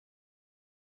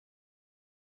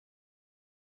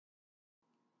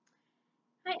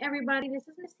Hi everybody, this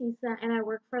is Miss Lisa and I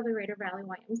work for the Greater Valley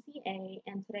YMCA,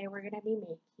 and today we're going to be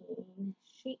making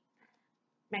shape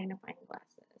magnifying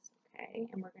glasses, okay?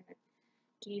 And we're going to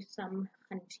do some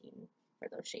hunting for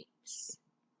those shapes.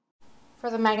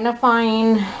 For the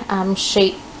magnifying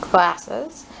shape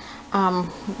glasses,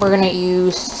 we're going to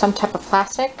use some type of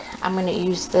plastic. I'm going to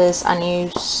use this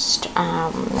unused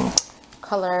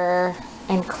color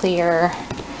and clear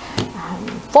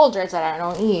folders that I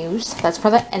don't use. That's for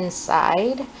the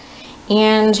inside.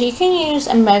 And you can use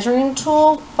a measuring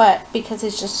tool, but because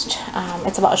it's just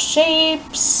it's about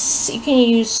shapes, you can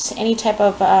use any type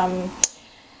of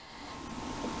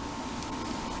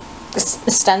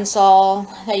stencil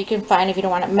that you can find if you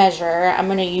don't want to measure. I'm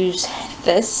going to use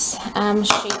this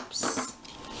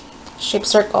shape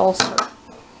circles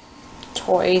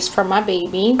toys for my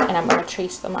baby, and I'm going to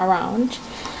trace them around,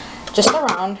 just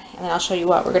around, and then I'll show you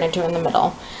what we're going to do in the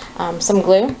middle. Some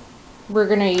glue. We're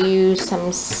going to use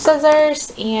some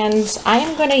scissors, and I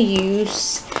am going to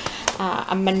use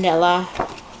a manila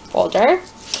folder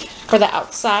for the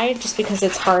outside just because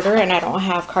it's harder and I don't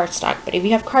have cardstock. But if you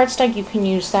have cardstock, you can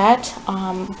use that.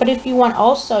 But if you want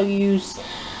also use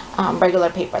regular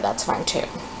paper, that's fine too.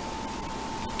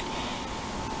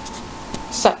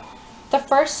 So the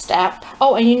first step,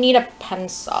 oh, and you need a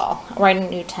pencil,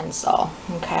 writing utensil,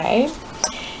 okay?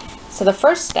 So the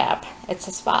first step, it's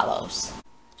as follows.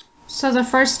 So the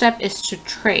first step is to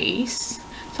trace.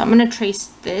 So I'm going to trace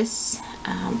this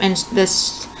and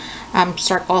this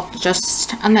circle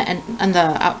just on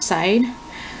the outside.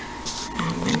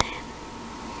 I'm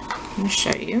going to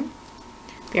show you.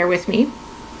 Bear with me.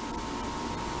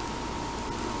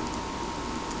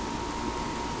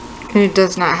 And it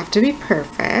does not have to be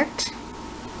perfect.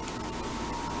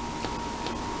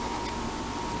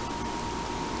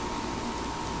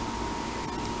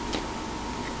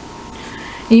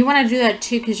 And you want to do that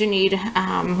too because you need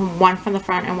one from the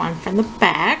front and one from the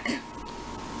back.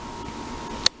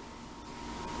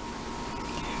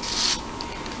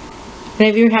 And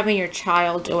if you're having your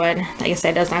child do it, like I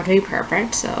said, it doesn't have to be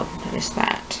perfect, so there's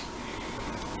that.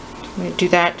 I'm going to do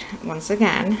that once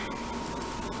again.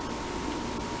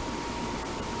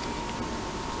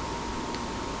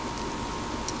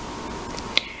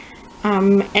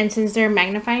 And since they're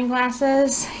magnifying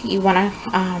glasses, you want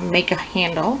to make a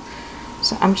handle.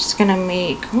 So I'm just going to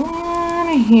make one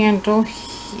handle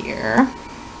here.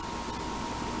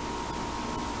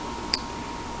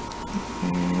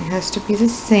 And it has to be the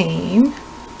same.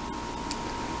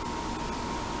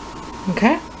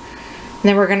 Okay. And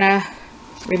then we're going to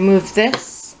remove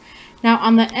this. Now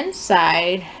on the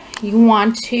inside, you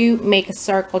want to make a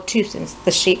circle too, since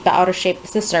the outer shape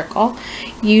is a circle.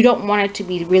 You don't want it to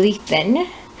be really thin,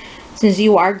 since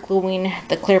you are gluing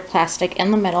the clear plastic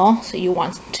in the middle, so you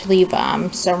want to leave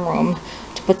some room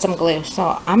to put some glue.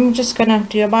 So I'm just gonna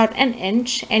do about 1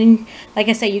 inch, and like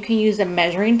I said, you can use a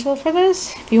measuring tool for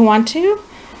this if you want to. You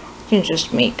can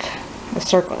just make a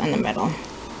circle in the middle.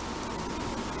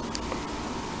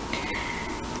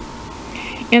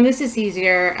 And this is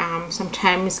easier.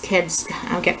 Sometimes kids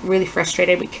get really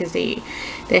frustrated because they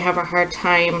have a hard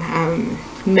time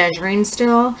measuring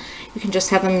still. You can just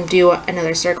have them do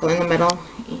another circle in the middle,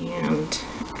 and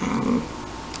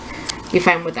you're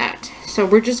fine with that. So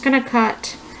we're just going to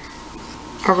cut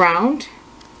around,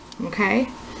 okay?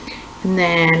 And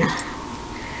then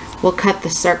we'll cut the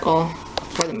circle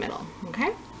for the middle,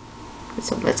 okay?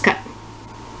 So let's cut.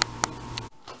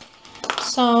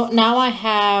 So now I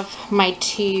have my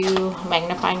 2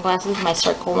 magnifying glasses, my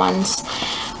circle ones.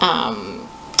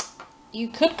 You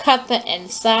could cut the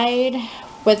inside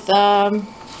with the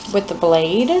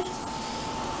blade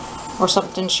or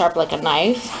something sharp like a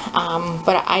knife,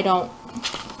 but I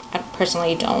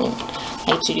personally don't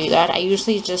like to do that. I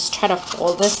usually just try to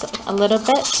fold this a little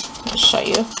bit, I'll show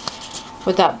you,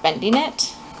 without bending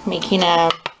it, making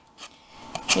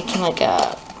like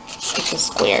a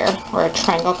square or a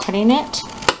triangle, cutting it.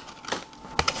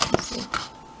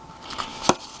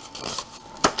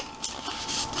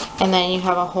 And then you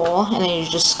have a hole, and then you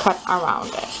just cut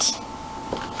around it.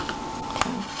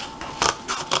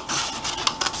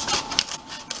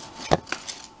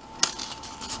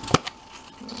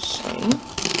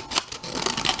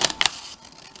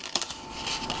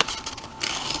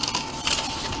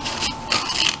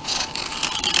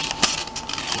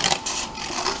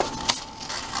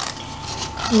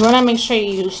 You want to make sure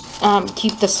you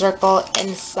keep the circle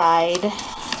inside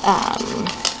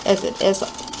as it is,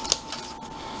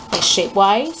 like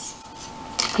shape-wise,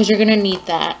 because you're going to need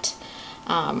that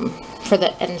for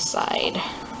the inside,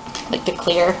 like the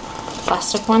clear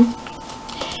plastic one.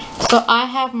 So I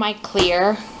have my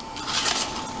clear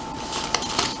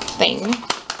thing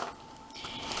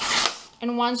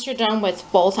And once you're done with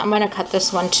both, I'm going to cut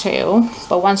this one too,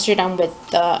 but once you're done with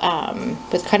the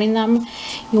with cutting them,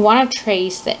 you want to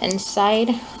trace the inside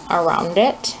around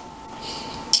it,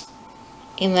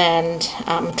 and then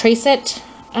trace it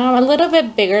a little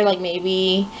bit bigger, like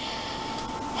maybe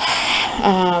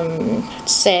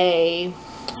say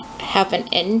half an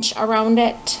inch around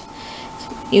it,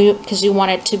 because you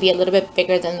want it to be a little bit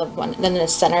bigger than the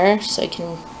center, so it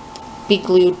can be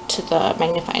glued to the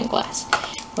magnifying glass.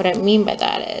 What I mean by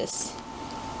that is,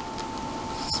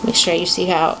 just make sure you see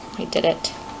how I did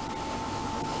it.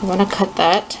 You want to cut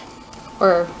that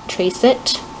or trace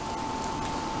it.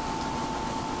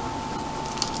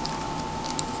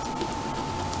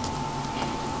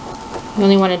 You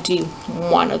only want to do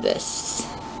one of this,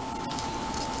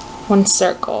 one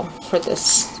circle for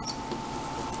this.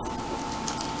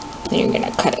 Then you're going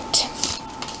to cut it.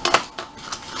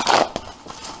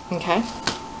 Okay.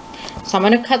 So I'm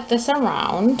going to cut this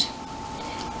around,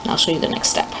 and I'll show you the next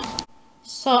step.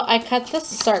 So I cut this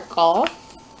circle,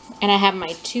 and I have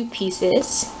my 2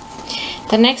 pieces.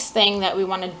 The next thing that we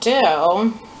want to do,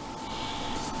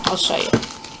 I'll show you.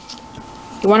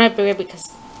 You want to do it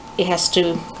because it has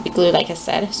to be glued, like I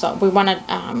said. So we want to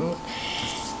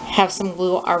have some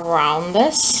glue around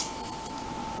this,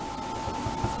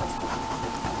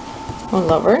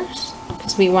 all over,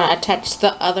 because we want to attach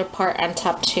the other part on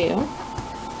top too.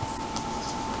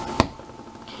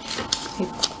 You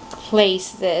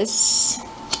place this,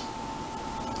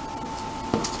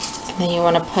 and then you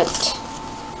want to put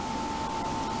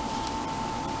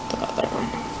the other one.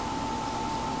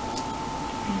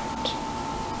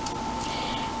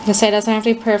 Like I said, it doesn't have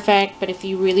to be perfect, but if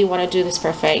you really want to do this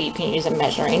perfect, you can use a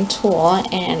measuring tool,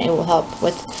 and it will help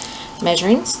with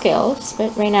measuring skills.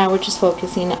 But right now we're just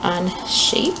focusing on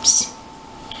shapes.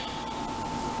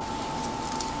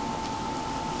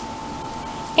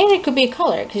 And it could be a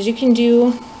color, because you can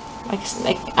do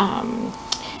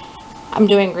I'm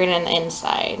doing green on the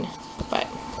inside, but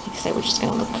like I said, we're just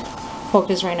gonna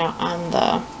focus right now on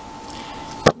the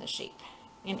shape,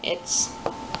 and it's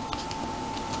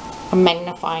a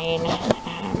magnifying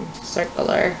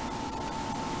circular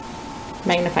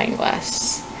magnifying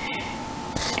glass.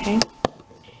 Okay,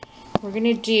 we're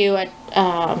gonna do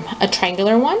a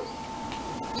triangular one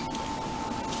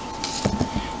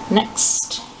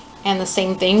next. And the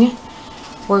same thing,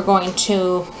 we're going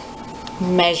to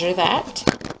measure that.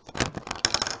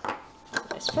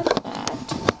 Just for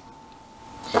that,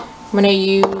 I'm going to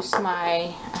use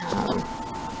my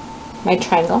my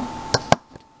triangle.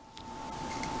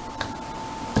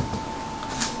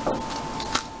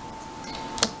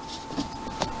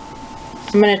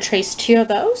 I'm going to trace 2 of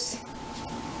those.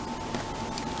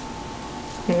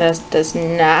 And this does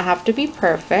not have to be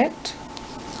perfect.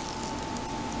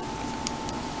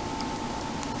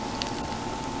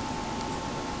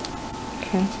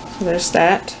 Okay, so there's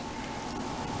that.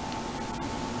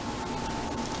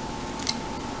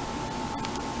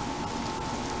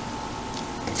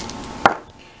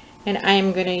 And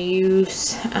I'm going to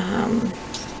use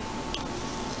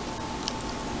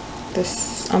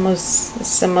this almost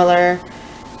similar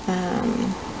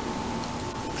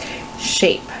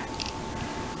shape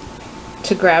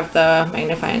to grab the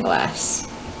magnifying glass.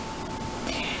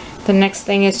 The next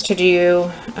thing is to do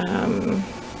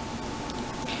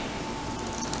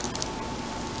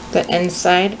the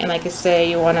inside, and like I say,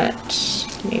 you want it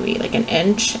maybe like an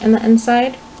inch in the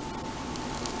inside.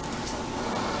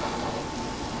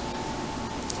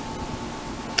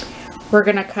 We're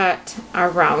gonna cut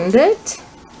around it,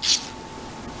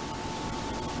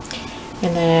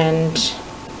 and then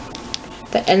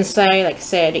the inside, like I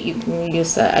said, you can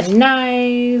use a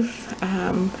knife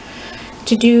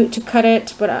to cut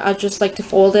it, but I just like to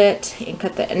fold it and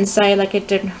cut the inside like I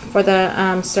did for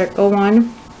the circle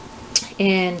one.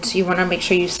 And you want to make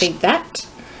sure you save that,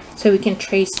 so we can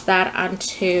trace that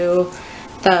onto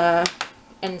the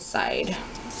inside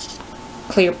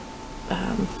clear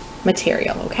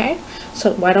material. Okay,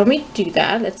 so why don't we do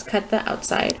that? Let's cut the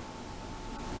outside.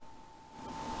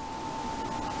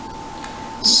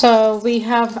 So we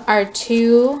have our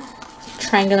 2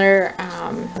 triangular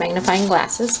magnifying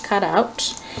glasses cut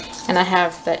out, and I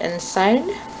have the inside.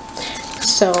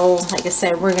 So like I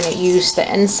said, we're going to use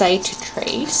the inside to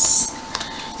trace.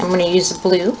 I'm going to use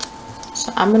blue,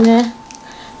 so I'm going to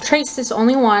trace this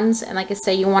only once. And like I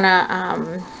say, you want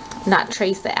to not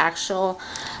trace the actual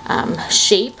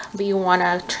shape, but you want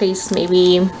to trace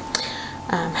maybe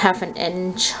half an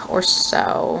inch or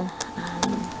so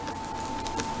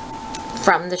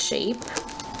from the shape.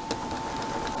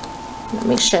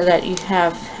 Make sure that you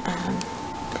have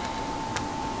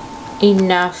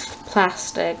enough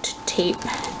plastic to tape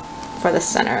for the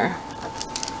center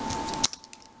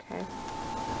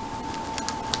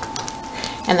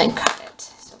and then cut it.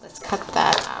 So let's cut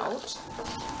that out.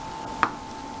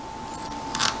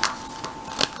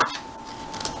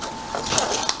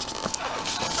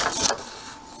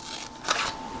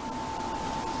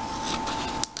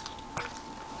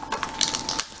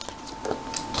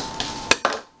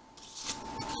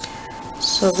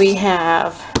 So we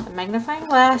have the magnifying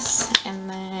glass, and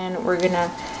then we're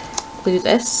gonna glue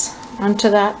this onto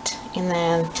that, and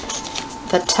then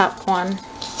the top one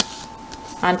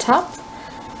on top,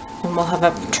 and we'll have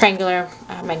a triangular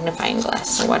magnifying glass.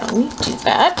 So why don't we do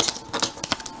that?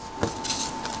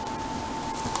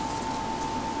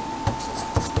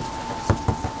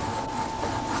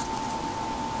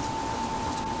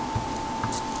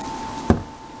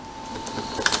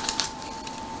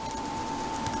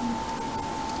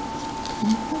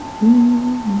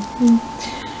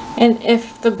 And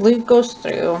if the glue goes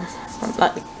through,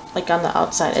 like on the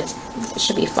outside, it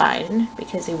should be fine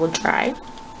because it will dry.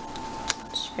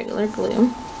 Just regular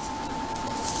glue.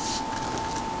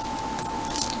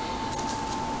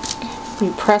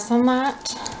 You press on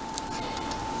that,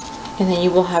 and then you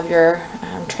will have your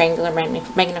triangular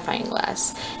magnifying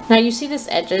glass. Now you see these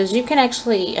edges, you can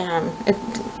actually,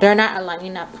 they're not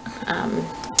lining up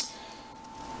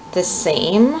the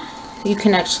same. You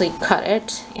can actually cut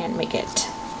it and make it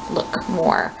look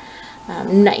more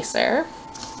nicer,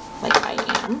 like I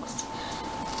am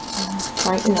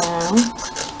right now.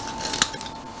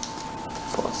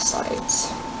 Both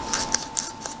sides.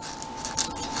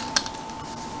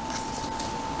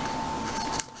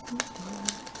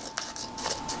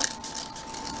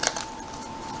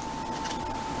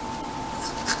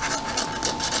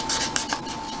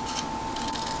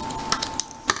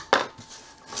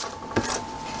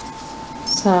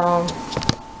 So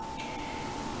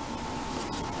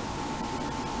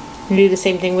you do the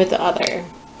same thing with the other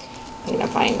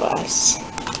magnifying glass.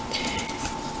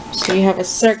 So you have a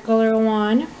circular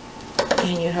one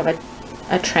and you have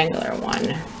a triangular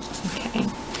one. Okay.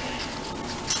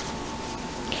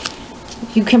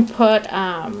 You can put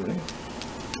a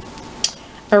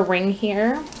ring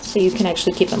here so you can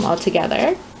actually keep them all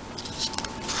together.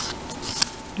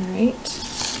 All right.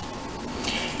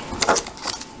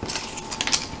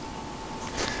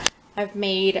 I've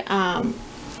made a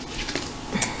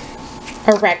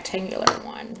rectangular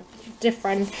one,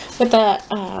 different, with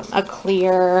a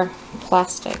clear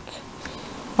plastic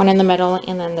one in the middle,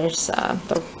 and then there's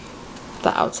the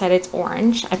outside, it's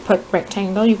orange. I put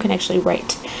rectangle. You can actually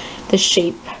write the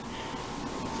shape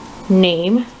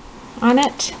name on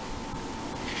it.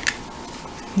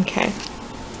 Okay.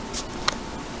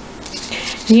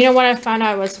 You know what I found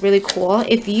out was really cool?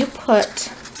 If you put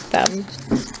them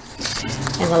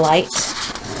in the light,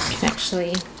 you can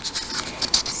actually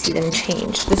see them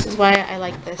change. This is why I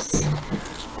like this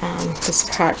this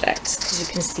project, because you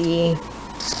can see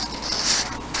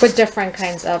with different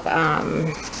kinds of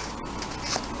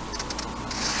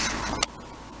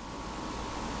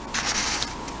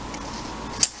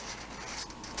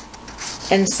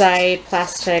inside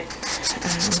plastic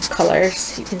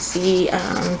colors. You can see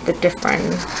the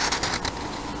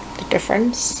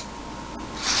difference,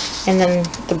 and then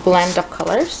the blend of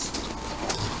colors.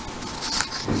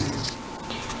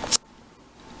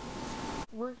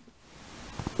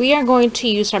 We are going to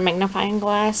use our magnifying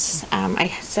glass. I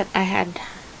said I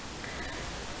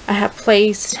have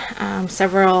placed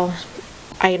several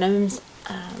items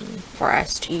for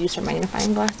us to use our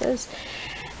magnifying glasses,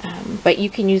 but you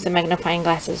can use the magnifying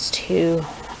glasses to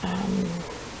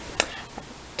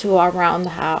around the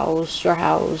house, your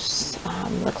house,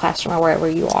 the classroom, or wherever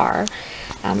you are,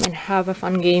 and have a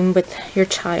fun game with your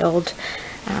child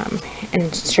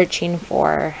and searching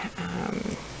for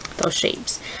those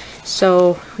shapes.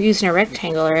 So using a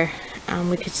rectangular,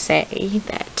 we could say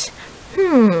that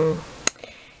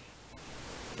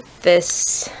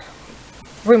this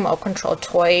remote control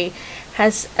toy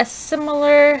has a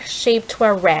similar shape to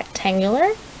a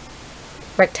rectangle.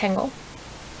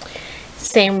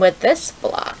 Same with this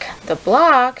block. The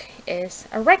block is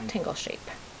a rectangle shape.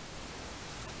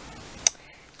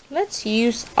 Let's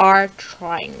use our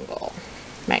triangle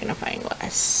magnifying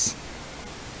glass.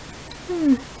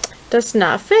 Does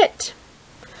not fit,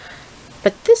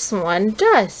 but this one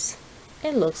does.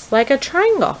 It looks like a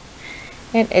triangle,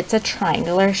 and it's a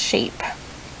triangular shape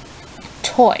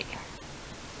toy.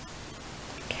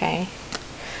 Okay.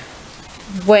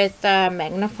 With a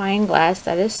magnifying glass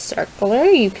that is circular,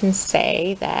 you can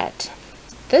say that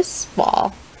this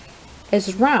ball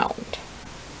is round.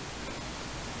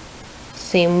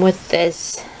 Same with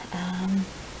this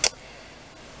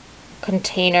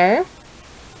container.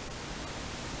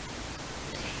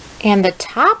 And the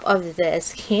top of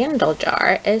this candle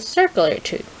jar is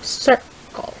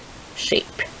circle shape.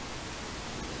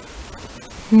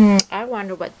 I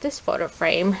wonder what this photo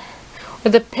frame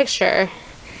or the picture,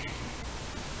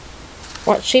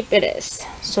 what shape it is.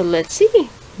 So let's see.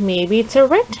 Maybe it's a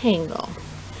rectangle,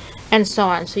 and so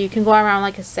on. So you can go around,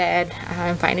 like I said,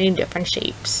 and finding different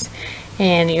shapes,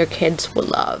 and your kids will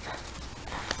love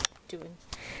doing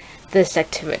this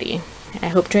activity. I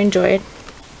hope to enjoy it.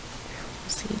 We'll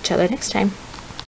see each other next time.